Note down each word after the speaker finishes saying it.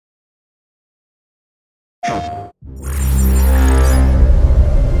I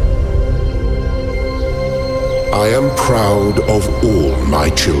am proud of all my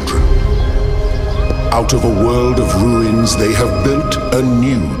children. Out of a world of ruins, they have built a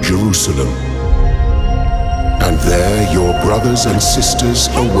new Jerusalem. And there your brothers and sisters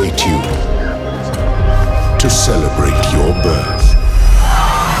await you to celebrate your birth.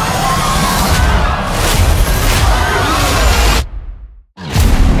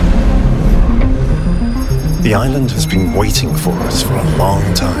 The island has been waiting for us for a long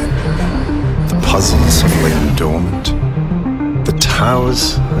time. The puzzles have lain dormant. The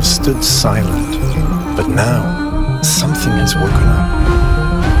towers have stood silent. But now, something has woken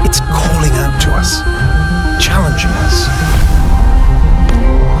up. It's calling out to us, challenging us.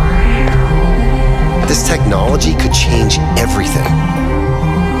 This technology could change everything.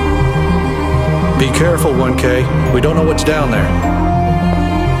 Be careful, 1K. We don't know what's down there.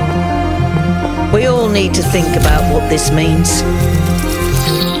 We all need to think about what this means.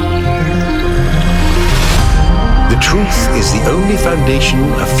 The truth is the only foundation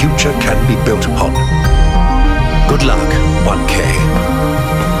a future can be built upon. Good luck, 1K.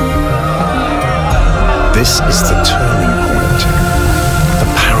 This is the turning point.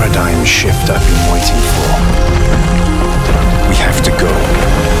 The paradigm shift I've been waiting for. We have to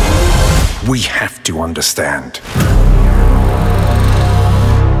go. We have to understand.